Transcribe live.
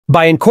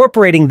By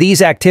incorporating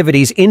these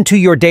activities into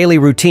your daily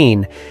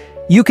routine,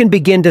 you can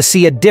begin to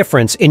see a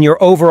difference in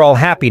your overall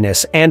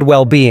happiness and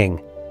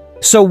well-being.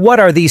 So what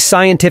are these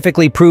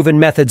scientifically proven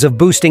methods of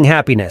boosting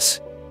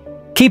happiness?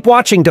 Keep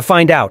watching to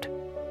find out.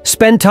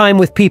 Spend time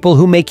with people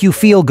who make you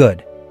feel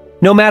good.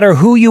 No matter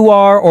who you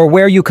are or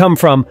where you come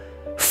from,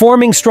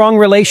 forming strong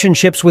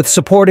relationships with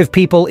supportive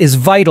people is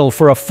vital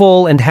for a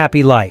full and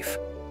happy life.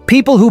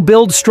 People who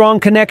build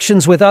strong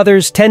connections with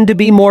others tend to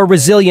be more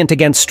resilient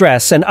against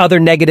stress and other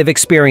negative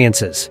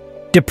experiences.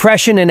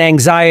 Depression and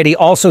anxiety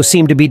also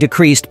seem to be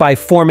decreased by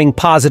forming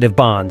positive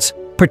bonds,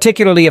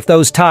 particularly if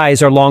those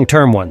ties are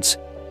long-term ones.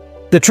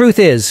 The truth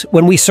is,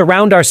 when we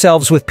surround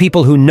ourselves with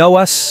people who know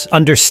us,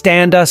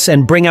 understand us,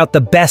 and bring out the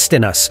best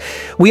in us,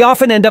 we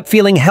often end up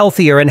feeling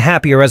healthier and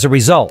happier as a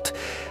result.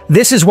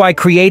 This is why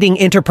creating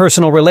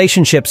interpersonal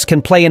relationships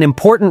can play an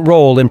important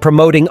role in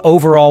promoting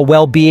overall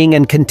well-being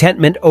and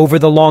contentment over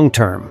the long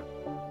term.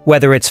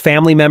 Whether it's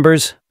family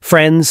members,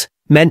 friends,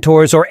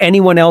 mentors, or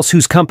anyone else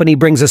whose company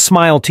brings a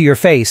smile to your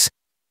face,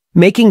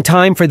 making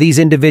time for these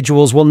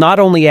individuals will not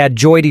only add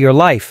joy to your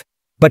life,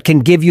 but can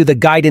give you the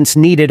guidance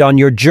needed on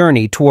your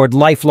journey toward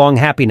lifelong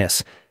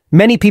happiness.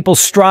 Many people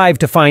strive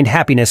to find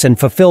happiness and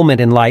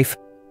fulfillment in life,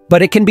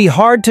 but it can be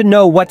hard to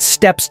know what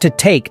steps to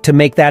take to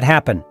make that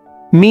happen.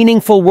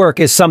 Meaningful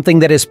work is something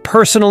that is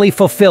personally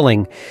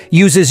fulfilling,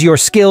 uses your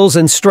skills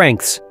and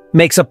strengths,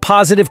 makes a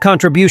positive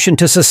contribution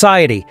to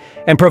society,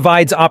 and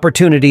provides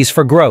opportunities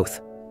for growth.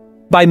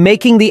 By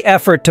making the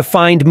effort to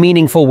find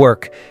meaningful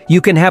work, you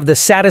can have the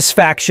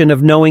satisfaction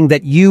of knowing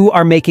that you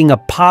are making a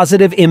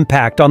positive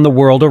impact on the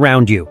world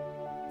around you,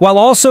 while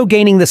also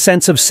gaining the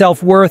sense of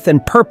self-worth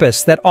and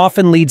purpose that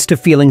often leads to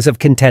feelings of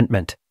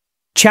contentment.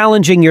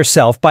 Challenging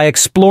yourself by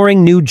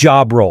exploring new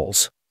job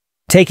roles,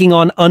 taking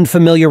on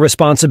unfamiliar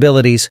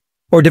responsibilities,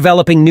 or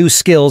developing new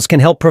skills can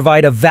help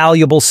provide a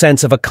valuable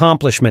sense of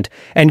accomplishment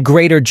and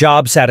greater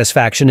job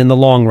satisfaction in the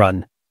long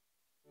run.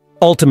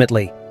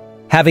 Ultimately,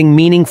 having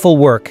meaningful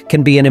work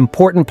can be an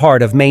important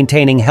part of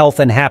maintaining health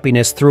and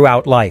happiness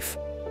throughout life.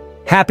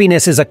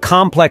 Happiness is a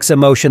complex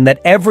emotion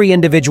that every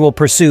individual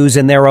pursues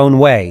in their own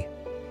way.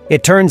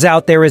 It turns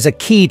out there is a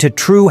key to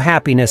true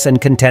happiness and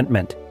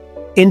contentment.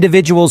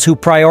 Individuals who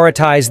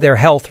prioritize their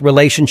health,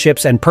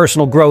 relationships, and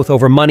personal growth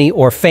over money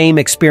or fame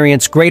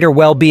experience greater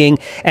well-being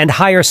and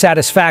higher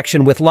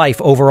satisfaction with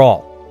life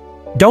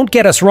overall. Don't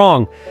get us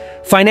wrong,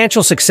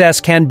 financial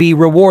success can be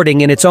rewarding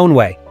in its own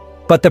way.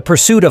 But the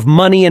pursuit of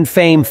money and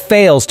fame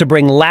fails to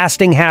bring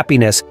lasting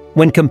happiness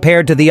when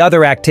compared to the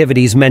other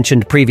activities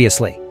mentioned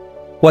previously.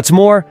 What's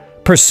more,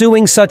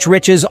 pursuing such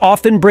riches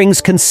often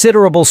brings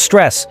considerable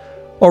stress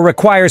or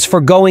requires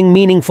forgoing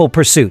meaningful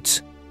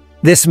pursuits.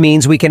 This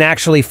means we can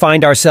actually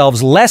find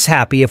ourselves less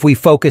happy if we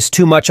focus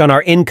too much on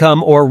our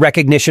income or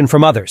recognition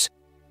from others.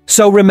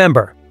 So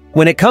remember,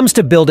 when it comes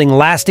to building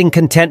lasting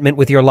contentment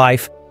with your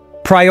life,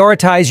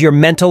 prioritize your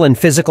mental and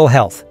physical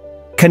health,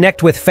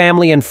 connect with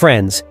family and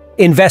friends,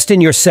 invest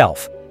in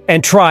yourself,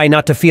 and try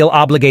not to feel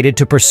obligated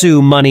to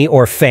pursue money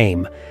or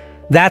fame.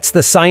 That's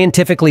the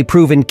scientifically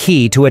proven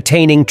key to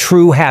attaining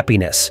true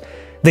happiness.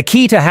 The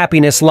key to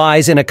happiness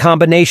lies in a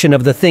combination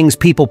of the things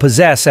people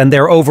possess and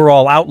their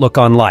overall outlook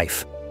on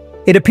life.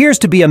 It appears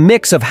to be a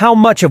mix of how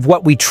much of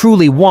what we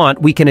truly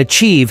want we can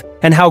achieve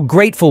and how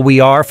grateful we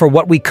are for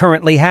what we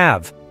currently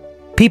have.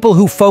 People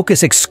who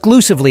focus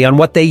exclusively on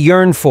what they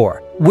yearn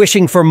for,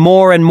 wishing for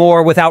more and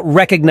more without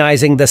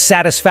recognizing the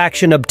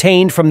satisfaction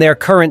obtained from their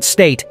current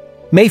state,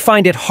 may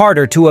find it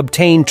harder to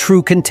obtain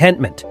true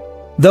contentment.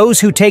 Those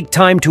who take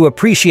time to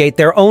appreciate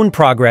their own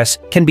progress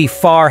can be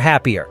far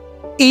happier,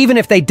 even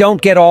if they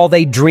don't get all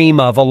they dream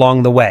of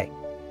along the way.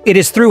 It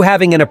is through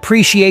having an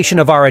appreciation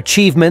of our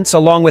achievements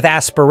along with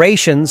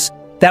aspirations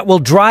that will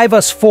drive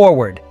us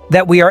forward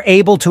that we are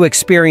able to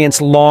experience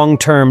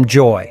long-term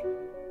joy.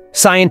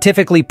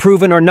 Scientifically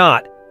proven or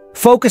not,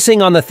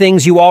 focusing on the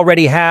things you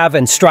already have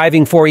and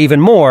striving for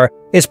even more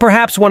is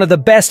perhaps one of the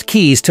best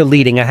keys to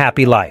leading a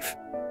happy life.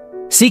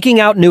 Seeking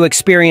out new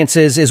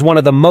experiences is one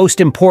of the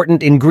most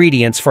important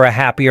ingredients for a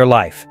happier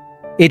life.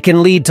 It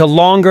can lead to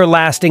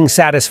longer-lasting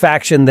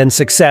satisfaction than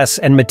success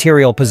and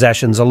material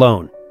possessions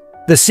alone.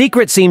 The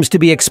secret seems to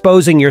be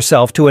exposing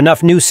yourself to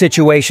enough new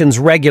situations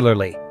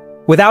regularly,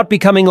 without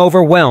becoming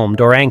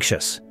overwhelmed or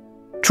anxious.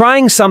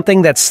 Trying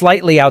something that's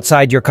slightly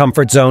outside your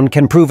comfort zone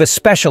can prove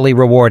especially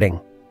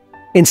rewarding.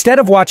 Instead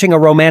of watching a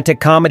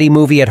romantic comedy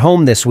movie at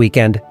home this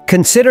weekend,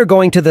 consider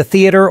going to the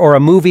theater or a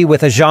movie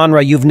with a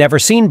genre you've never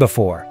seen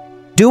before.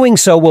 Doing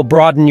so will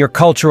broaden your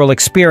cultural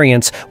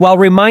experience while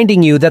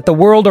reminding you that the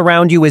world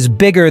around you is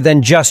bigger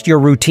than just your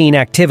routine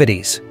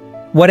activities.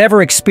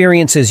 Whatever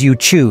experiences you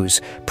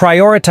choose,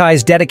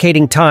 prioritize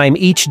dedicating time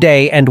each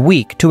day and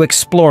week to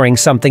exploring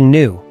something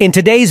new. In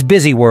today's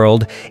busy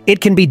world,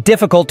 it can be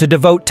difficult to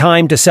devote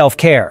time to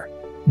self-care.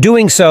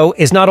 Doing so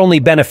is not only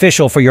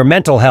beneficial for your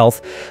mental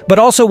health, but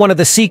also one of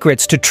the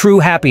secrets to true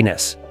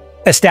happiness.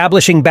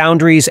 Establishing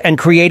boundaries and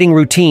creating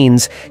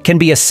routines can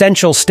be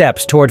essential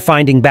steps toward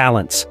finding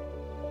balance.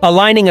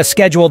 Aligning a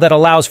schedule that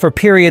allows for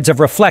periods of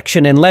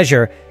reflection and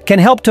leisure can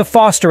help to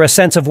foster a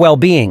sense of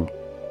well-being.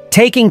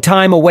 Taking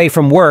time away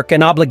from work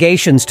and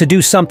obligations to do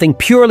something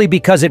purely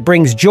because it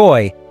brings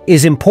joy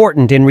is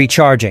important in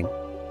recharging.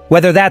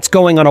 Whether that's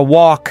going on a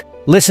walk,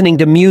 listening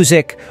to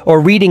music, or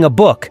reading a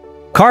book,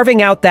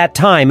 carving out that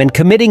time and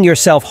committing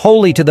yourself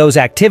wholly to those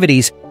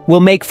activities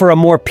will make for a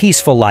more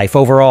peaceful life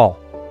overall.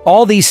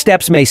 All these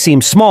steps may seem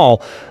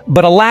small,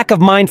 but a lack of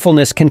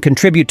mindfulness can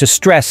contribute to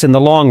stress in the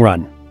long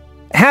run.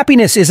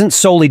 Happiness isn't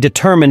solely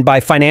determined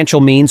by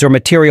financial means or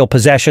material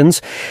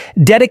possessions.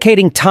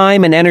 Dedicating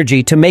time and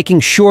energy to making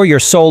sure your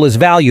soul is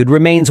valued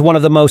remains one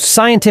of the most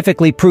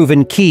scientifically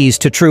proven keys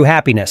to true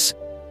happiness.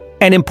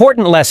 An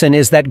important lesson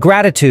is that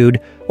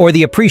gratitude, or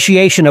the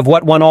appreciation of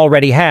what one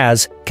already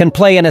has, can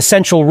play an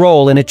essential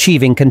role in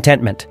achieving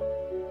contentment.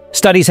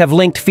 Studies have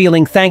linked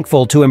feeling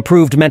thankful to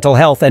improved mental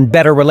health and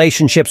better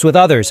relationships with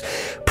others,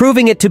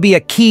 proving it to be a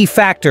key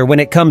factor when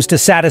it comes to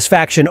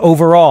satisfaction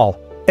overall,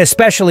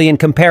 especially in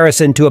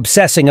comparison to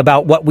obsessing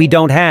about what we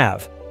don't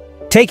have.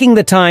 Taking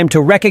the time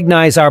to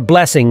recognize our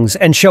blessings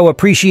and show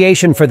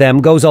appreciation for them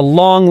goes a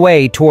long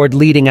way toward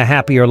leading a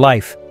happier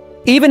life.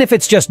 Even if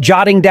it's just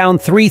jotting down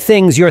 3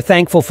 things you're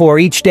thankful for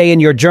each day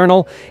in your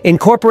journal,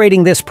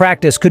 incorporating this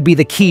practice could be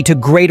the key to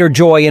greater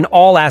joy in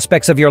all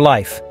aspects of your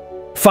life.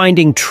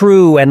 Finding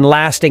true and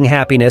lasting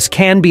happiness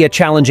can be a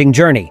challenging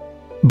journey,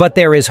 but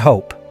there is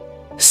hope.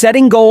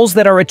 Setting goals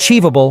that are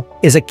achievable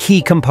is a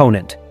key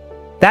component.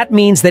 That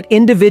means that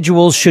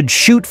individuals should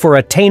shoot for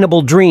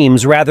attainable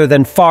dreams rather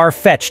than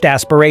far-fetched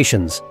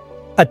aspirations.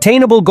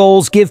 Attainable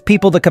goals give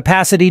people the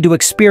capacity to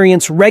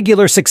experience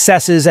regular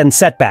successes and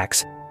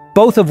setbacks,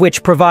 both of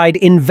which provide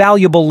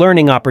invaluable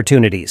learning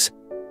opportunities.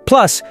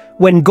 Plus,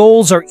 when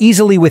goals are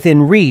easily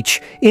within reach,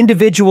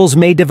 individuals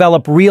may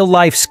develop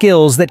real-life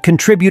skills that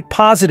contribute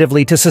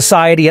positively to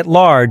society at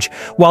large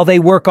while they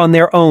work on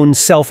their own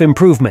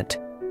self-improvement.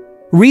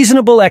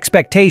 Reasonable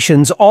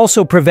expectations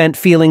also prevent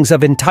feelings of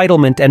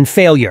entitlement and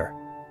failure.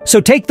 So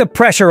take the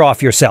pressure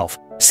off yourself,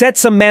 set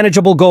some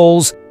manageable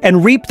goals,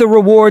 and reap the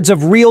rewards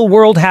of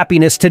real-world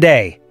happiness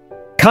today.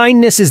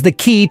 Kindness is the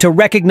key to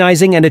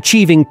recognizing and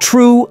achieving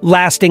true,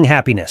 lasting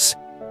happiness.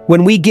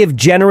 When we give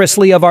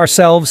generously of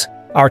ourselves,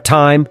 our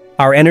time,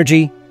 our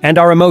energy, and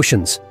our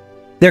emotions,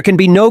 there can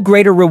be no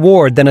greater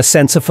reward than a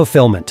sense of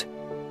fulfillment.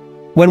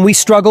 When we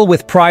struggle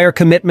with prior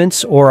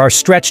commitments or are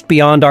stretched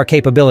beyond our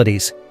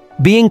capabilities,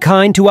 being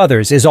kind to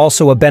others is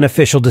also a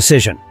beneficial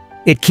decision.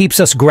 It keeps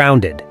us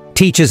grounded,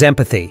 teaches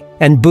empathy,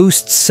 and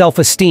boosts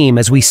self-esteem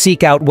as we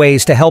seek out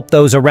ways to help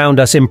those around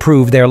us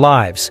improve their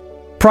lives.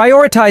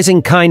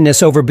 Prioritizing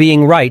kindness over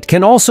being right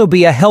can also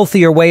be a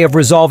healthier way of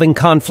resolving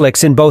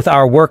conflicts in both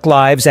our work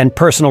lives and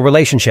personal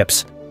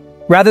relationships.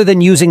 Rather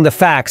than using the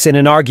facts in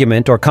an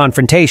argument or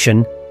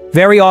confrontation,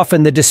 very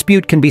often the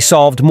dispute can be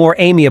solved more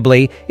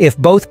amiably if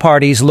both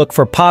parties look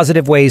for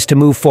positive ways to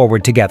move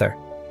forward together.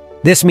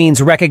 This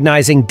means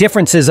recognizing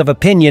differences of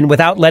opinion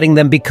without letting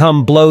them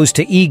become blows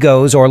to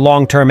egos or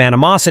long-term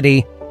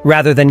animosity,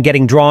 rather than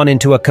getting drawn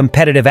into a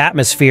competitive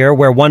atmosphere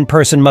where one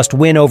person must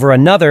win over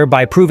another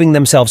by proving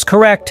themselves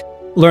correct.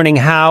 Learning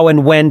how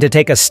and when to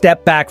take a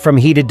step back from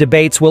heated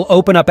debates will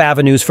open up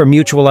avenues for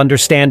mutual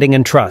understanding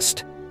and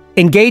trust.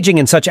 Engaging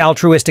in such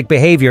altruistic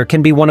behavior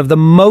can be one of the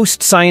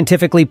most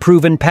scientifically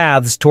proven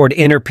paths toward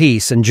inner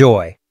peace and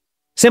joy.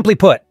 Simply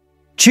put,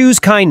 choose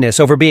kindness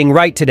over being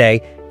right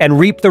today and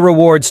reap the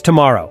rewards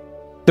tomorrow.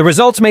 The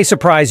results may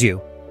surprise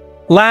you.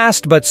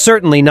 Last but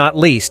certainly not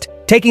least,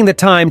 taking the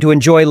time to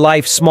enjoy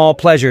life's small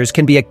pleasures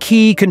can be a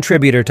key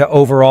contributor to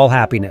overall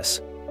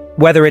happiness.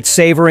 Whether it's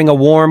savoring a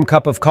warm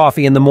cup of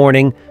coffee in the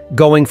morning,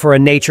 going for a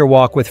nature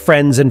walk with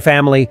friends and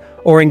family,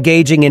 or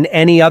engaging in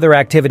any other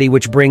activity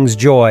which brings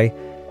joy,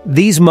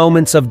 these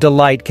moments of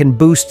delight can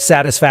boost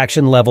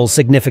satisfaction levels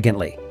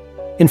significantly.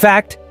 In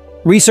fact,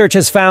 research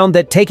has found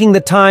that taking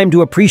the time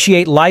to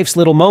appreciate life's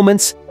little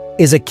moments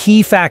is a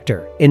key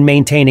factor in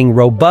maintaining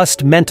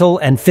robust mental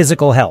and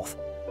physical health.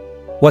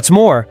 What's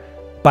more,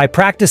 by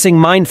practicing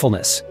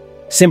mindfulness,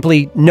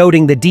 simply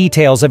noting the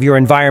details of your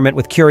environment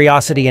with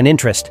curiosity and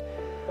interest,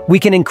 we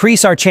can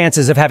increase our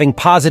chances of having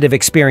positive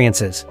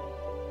experiences.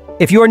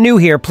 If you're new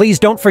here, please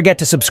don't forget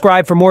to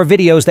subscribe for more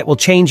videos that will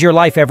change your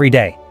life every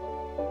day.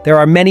 There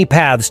are many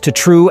paths to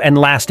true and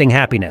lasting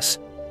happiness.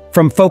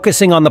 From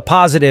focusing on the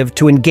positive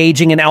to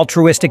engaging in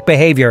altruistic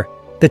behavior,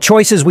 the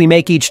choices we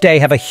make each day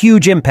have a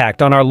huge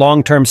impact on our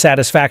long-term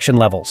satisfaction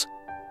levels.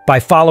 By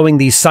following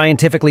these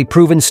scientifically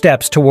proven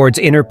steps towards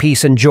inner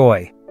peace and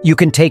joy, you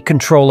can take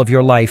control of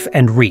your life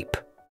and reap